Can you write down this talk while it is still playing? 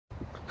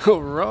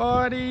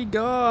Alrighty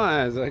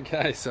guys,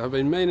 okay, so I've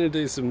been meaning to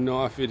do some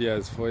knife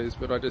videos for you,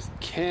 but I just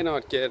can't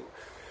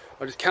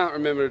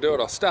remember to do it.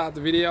 I'll start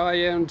the video,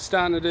 I'm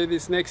starting to do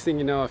this, next thing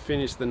you know I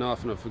finished the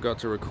knife and I forgot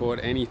to record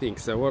anything.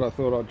 So what I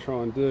thought I'd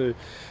try and do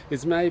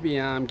is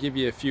maybe give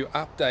you a few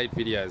update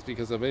videos,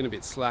 because I've been a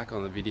bit slack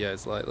on the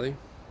videos lately.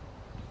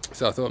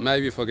 So I thought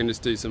maybe if I can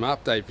just do some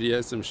update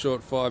videos, some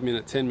short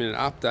 5-minute, 10-minute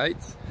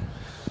updates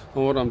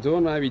on what I'm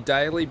doing, maybe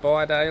daily,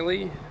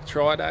 bi-daily,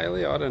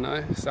 tri-daily, I don't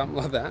know, something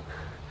like that.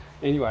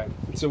 Anyway,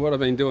 so what I've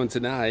been doing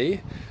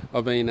today,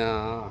 I've been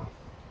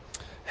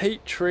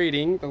heat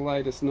treating the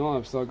latest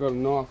knives. So I got a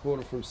knife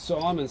order from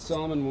Simon.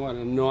 Simon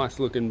wanted a nice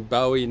looking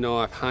Bowie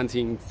knife,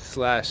 hunting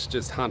slash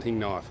just hunting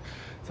knife.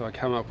 So I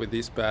come up with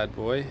this bad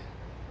boy.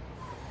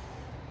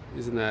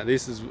 Isn't that,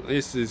 this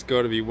has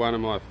got to be one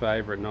of my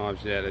favourite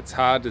knives yet. It's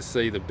hard to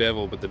see the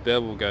bevel, but the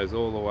bevel goes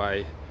all the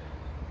way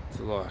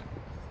to like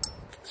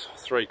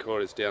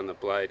 3/4 down the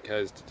blade,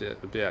 goes to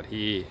about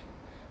here.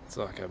 It's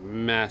like a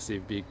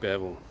massive big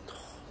bevel.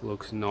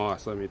 Looks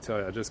nice, let me tell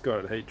you. I just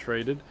got it heat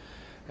treated,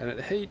 and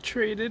it heat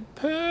treated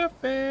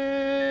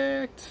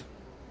perfect.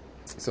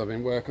 So I've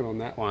been working on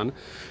that one.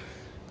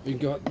 We've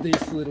got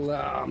this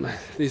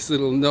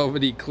little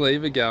novelty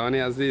cleaver going.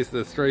 How's this?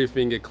 The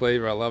 3-finger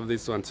cleaver. I love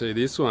this one too.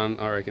 This one,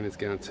 I reckon it's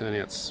going to turn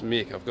out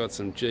smick. I've got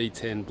some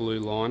G10 blue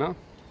liner.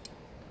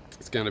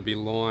 It's going to be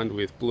lined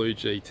with blue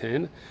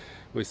G10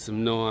 with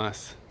some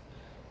nice,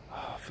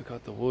 oh, I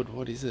forgot the wood.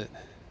 What is it?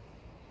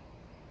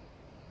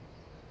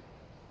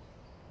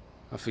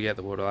 I forget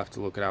the wood, I'll have to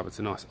look it up. It's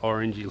a nice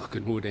orangey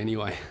looking wood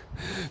anyway.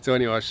 So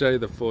anyway, I'll show you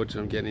the forge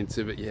I'm getting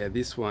into, but yeah,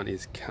 this one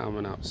is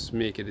coming up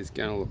smick. It is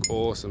going to look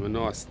awesome. A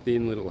nice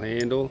thin little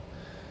handle,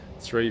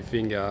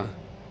 3-finger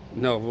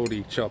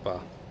novelty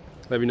chopper.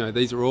 Let me know,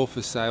 these are all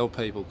for sale,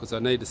 people, because I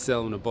need to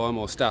sell them to buy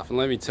more stuff. And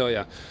let me tell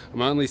you,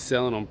 I'm only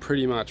selling them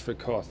pretty much for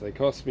cost. They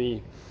cost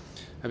me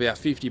about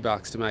 50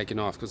 bucks to make a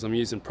knife, because I'm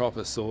using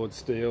proper sword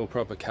steel,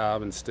 proper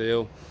carbon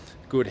steel,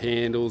 good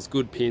handles,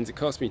 good pins. It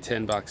cost me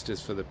 10 bucks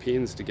just for the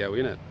pins to go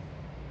in it.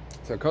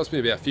 So it cost me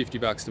about 50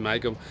 bucks to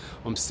make them.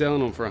 I'm selling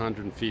them for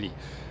 150.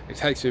 It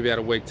takes me about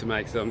a week to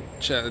make them.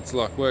 It's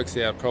like, works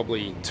out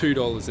probably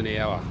 $2 an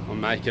hour I'm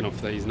making off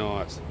these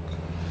knives.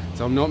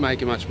 So I'm not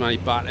making much money,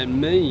 but it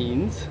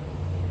means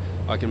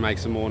I can make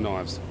some more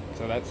knives.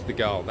 So that's the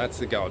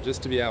goal,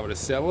 just to be able to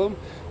sell them,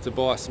 to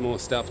buy some more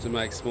stuff to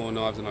make some more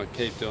knives, and I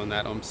keep doing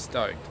that. I'm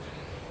stoked.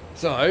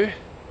 So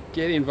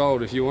get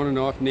involved. If you want a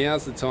knife,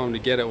 now's the time to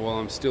get it while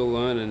I'm still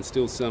learning and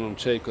still selling them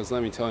cheap, because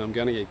let me tell you, I'm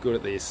going to get good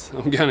at this.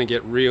 I'm going to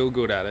get real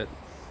good at it.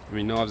 I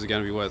mean, knives are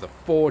going to be worth a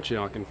fortune.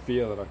 I can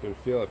feel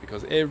it,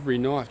 because every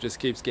knife just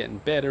keeps getting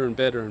better and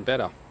better and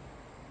better.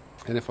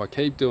 And if I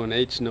keep doing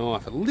each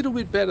knife a little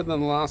bit better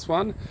than the last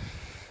one,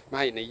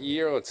 mate, in a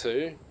year or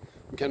two,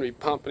 I'm going to be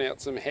pumping out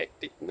some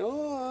hectic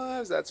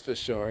knives, that's for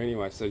sure.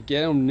 Anyway, so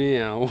get them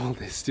now while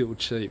they're still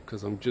cheap,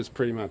 because I'm just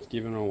pretty much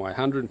giving them away.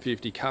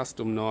 150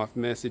 custom knife.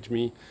 Message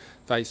me,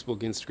 Facebook,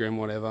 Instagram,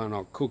 whatever, and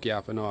I'll cook you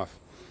up a knife.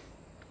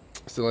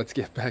 So let's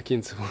get back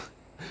into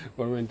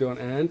what I've been doing,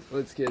 and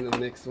let's get into the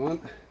next one.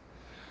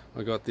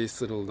 I got this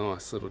little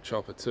nice little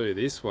chopper too.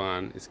 This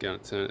one is going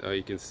to turn, oh,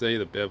 you can see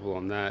the bevel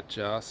on that.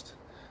 Just,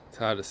 it's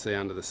hard to see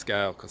under the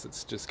scale because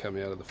it's just come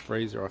out of the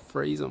freezer. I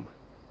freeze them.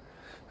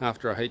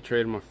 After I heat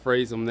treat them, I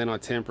freeze them, then I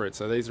temper it.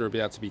 So these are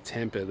about to be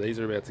tempered. These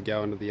are about to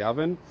go into the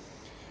oven.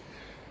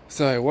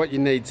 So what you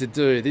need to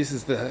do, this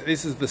is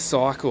the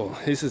cycle.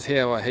 This is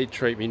how I heat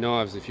treat my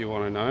knives, if you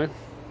want to know.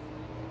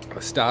 I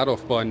start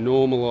off by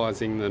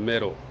normalizing the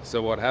metal.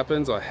 So what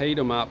happens, I heat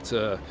them up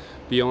to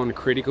beyond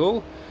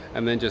critical,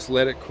 and then just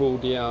let it cool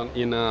down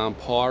in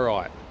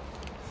pyrite.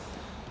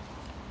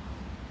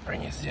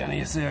 Bring this down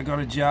here. See, I got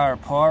a jar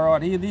of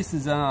pyrite here. This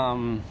is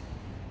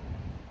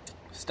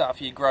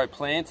stuff you grow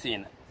plants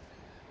in,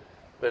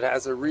 but it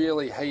has a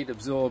really heat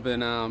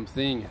absorbent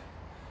thing.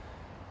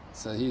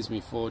 So here's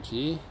my forge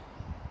here,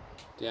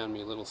 down my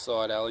little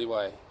side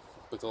alleyway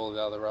with all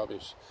the other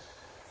rubbish.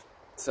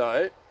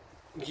 So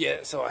yeah,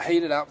 so I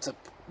heat it up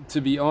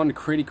to beyond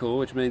critical,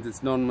 which means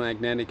it's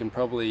non-magnetic, and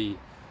probably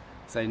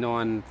say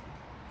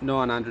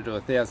 900 to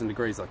 1000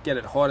 degrees. Like, get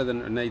it hotter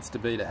than it needs to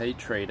be to heat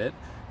treat it.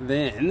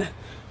 Then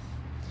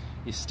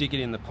you stick it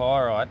in the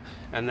pyrite,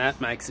 and that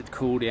makes it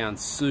cool down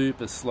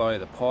super slow.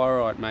 The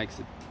pyrite makes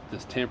it,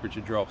 this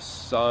temperature drop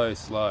so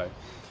slow,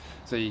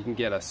 so you can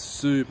get a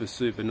super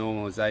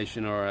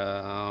normalization, or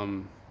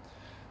a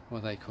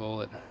what do they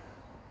call it,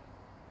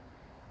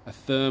 a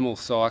thermal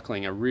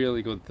cycling, a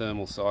really good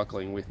thermal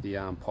cycling with the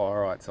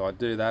pyrite. So I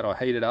do that, I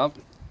heat it up,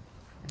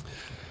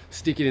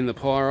 stick it in the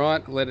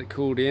pyrite, let it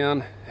cool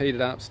down, heat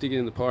it up, stick it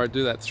in the pyrite,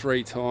 do that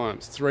 3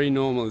 times, 3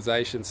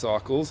 normalization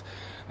cycles,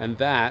 and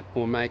that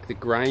will make the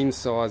grain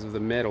size of the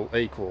metal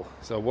equal.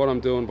 So what I'm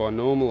doing by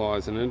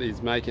normalizing it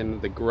is making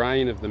the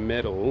grain of the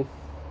metal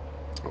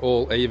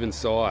all even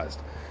sized.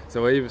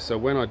 So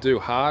when I do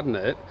harden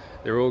it,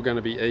 they're all going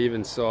to be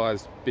even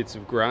sized bits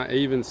of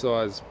even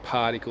sized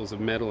particles of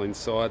metal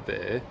inside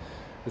there,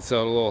 and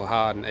so it'll all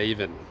harden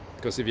even.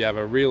 Because if you have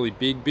a really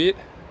big bit,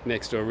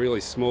 next to a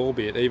really small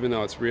bit, even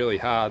though it's really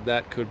hard,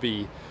 that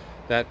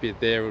bit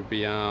there would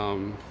be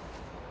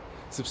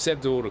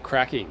susceptible to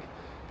cracking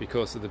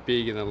because of the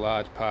big and the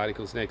large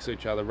particles next to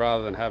each other.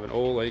 Rather than having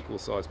all equal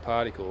sized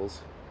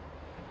particles,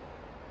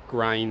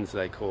 grains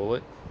they call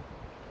it,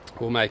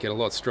 will make it a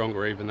lot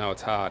stronger even though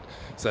it's hard.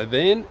 So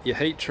then you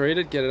heat treat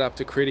it, get it up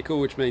to critical,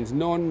 which means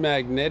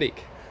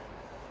non-magnetic.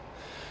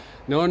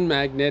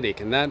 Non-magnetic,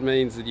 and that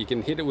means that you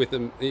can hit it with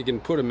you can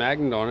put a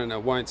magnet on it and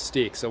it won't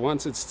stick. So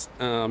once it's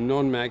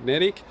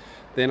non-magnetic,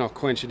 then I'll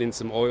quench it in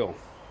some oil.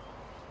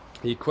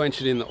 You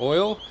quench it in the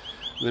oil,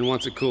 and then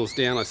once it cools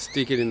down, I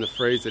stick it in the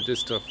freezer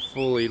just to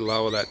fully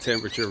lower that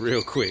temperature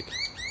real quick.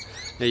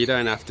 Now you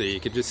don't have to,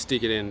 you can just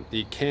stick it in,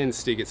 you can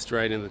stick it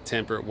straight in the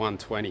temper at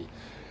 120.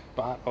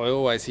 But I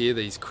always hear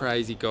these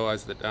crazy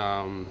guys that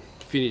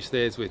finish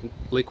theirs with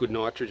liquid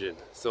nitrogen.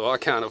 So I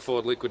can't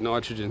afford liquid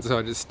nitrogen, so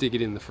I just stick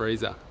it in the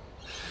freezer.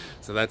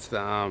 So that's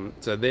the,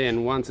 so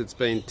then once it's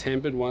been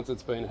tempered, once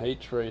it's been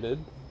heat treated,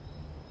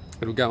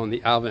 it'll go in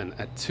the oven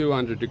at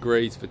 200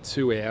 degrees for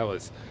 2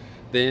 hours.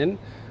 Then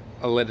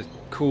I'll let it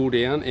cool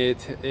down, air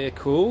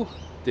cool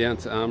down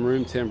to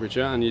room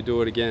temperature, and you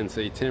do it again. So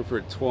you temper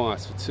it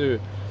twice for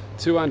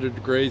 200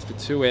 degrees for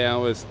 2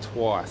 hours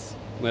twice.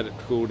 Let it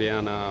cool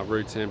down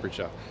room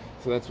temperature.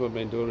 So that's what I've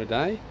been doing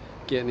today.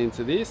 Getting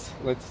into this,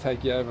 let's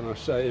take you over and I'll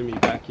show you my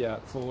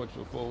backyard forge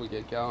before we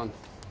get going.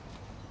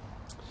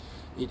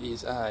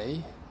 It's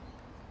a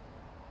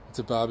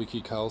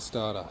barbecue coal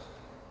starter.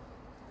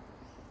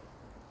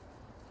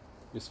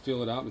 Just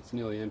fill it up, it's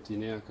nearly empty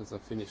now because I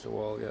finished a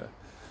while ago.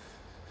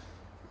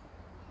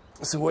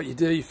 So what you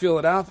do, you fill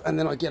it up, and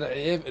then I get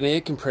an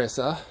air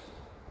compressor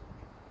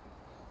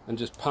and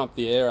just pump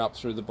the air up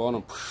through the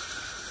bottom.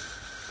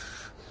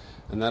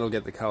 And that'll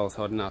get the coals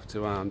hot enough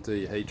to do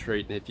your heat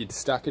treat. And if you'd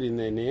stuck it in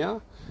there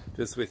now,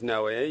 just with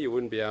no air, you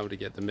wouldn't be able to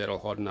get the metal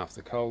hot enough.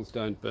 The coals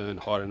don't burn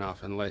hot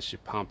enough unless you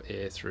pump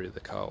air through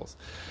the coals.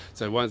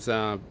 So once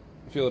fill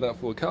it up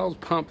full of coals,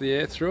 pump the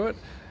air through it,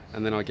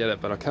 and then I get it.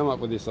 But I come up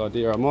with this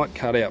idea, I might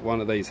cut out one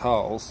of these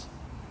holes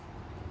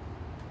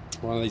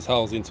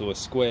into a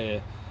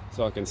square,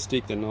 so I can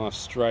stick the knife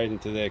straight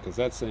into there, because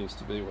that seems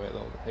to be where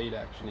all the heat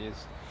action is.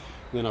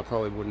 Then I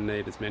probably wouldn't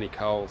need as many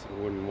coals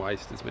and wouldn't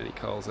waste as many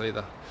coals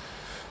either.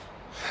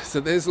 So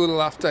there's a little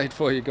update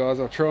for you guys.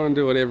 I'll try and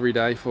do it every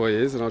day for you,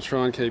 and I'll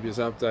try and keep you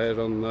updated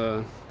on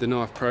the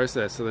knife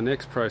process. So the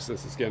next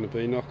process is going to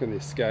be knocking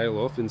this scale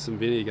off in some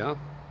vinegar,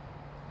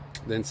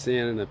 then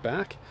sanding it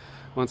back.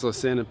 Once I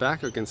sand it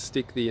back, I can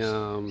stick the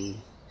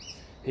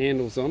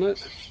handles on it,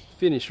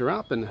 finish her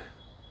up, and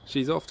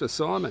she's off to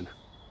Simon.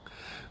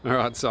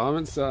 Alright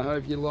Simon, so I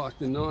hope you like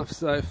the knife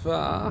so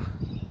far.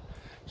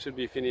 Should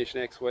be finished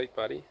next week,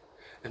 buddy.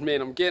 And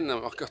man, I'm getting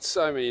them. I've got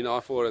so many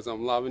knife orders.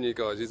 I'm loving you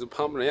guys. You're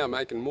pumping out,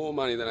 making more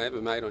money than I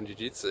ever made on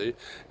jiu-jitsu,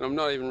 and I'm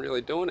not even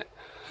really doing it.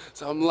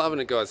 So I'm loving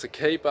it, guys. So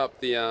keep up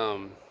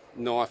the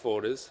knife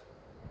orders,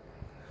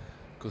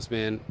 because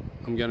man,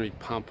 I'm going to be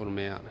pumping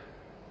them out.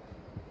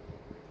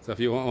 So if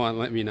you want one,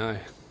 let me know.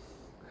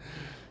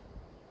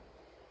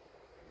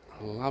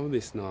 I love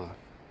this knife.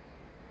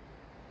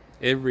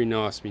 Every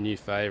knife's my new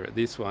favourite.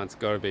 This one's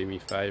got to be my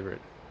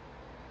favourite.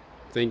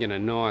 Thinking a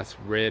nice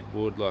red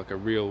wood, like a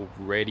real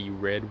ready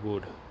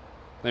redwood.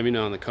 Let me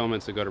know in the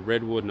comments. I've got a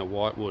redwood and a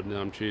white wood that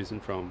I'm choosing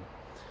from.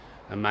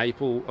 A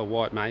maple, a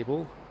white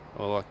maple,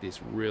 or like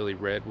this really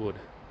redwood.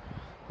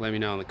 Let me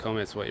know in the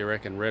comments what you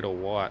reckon, red or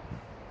white.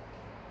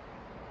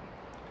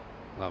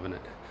 Loving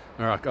it.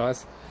 Alright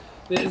guys,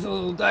 there's a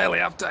little daily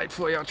update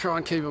for you. I'll try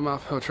and keep them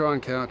up. I'll try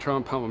and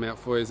pump them out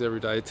for you every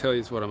day. Tell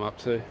you what I'm up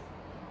to.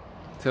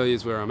 Tell you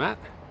where I'm at.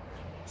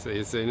 See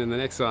you soon in the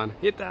next one.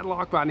 Hit that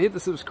like button, hit the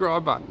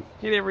subscribe button,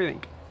 hit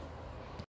everything.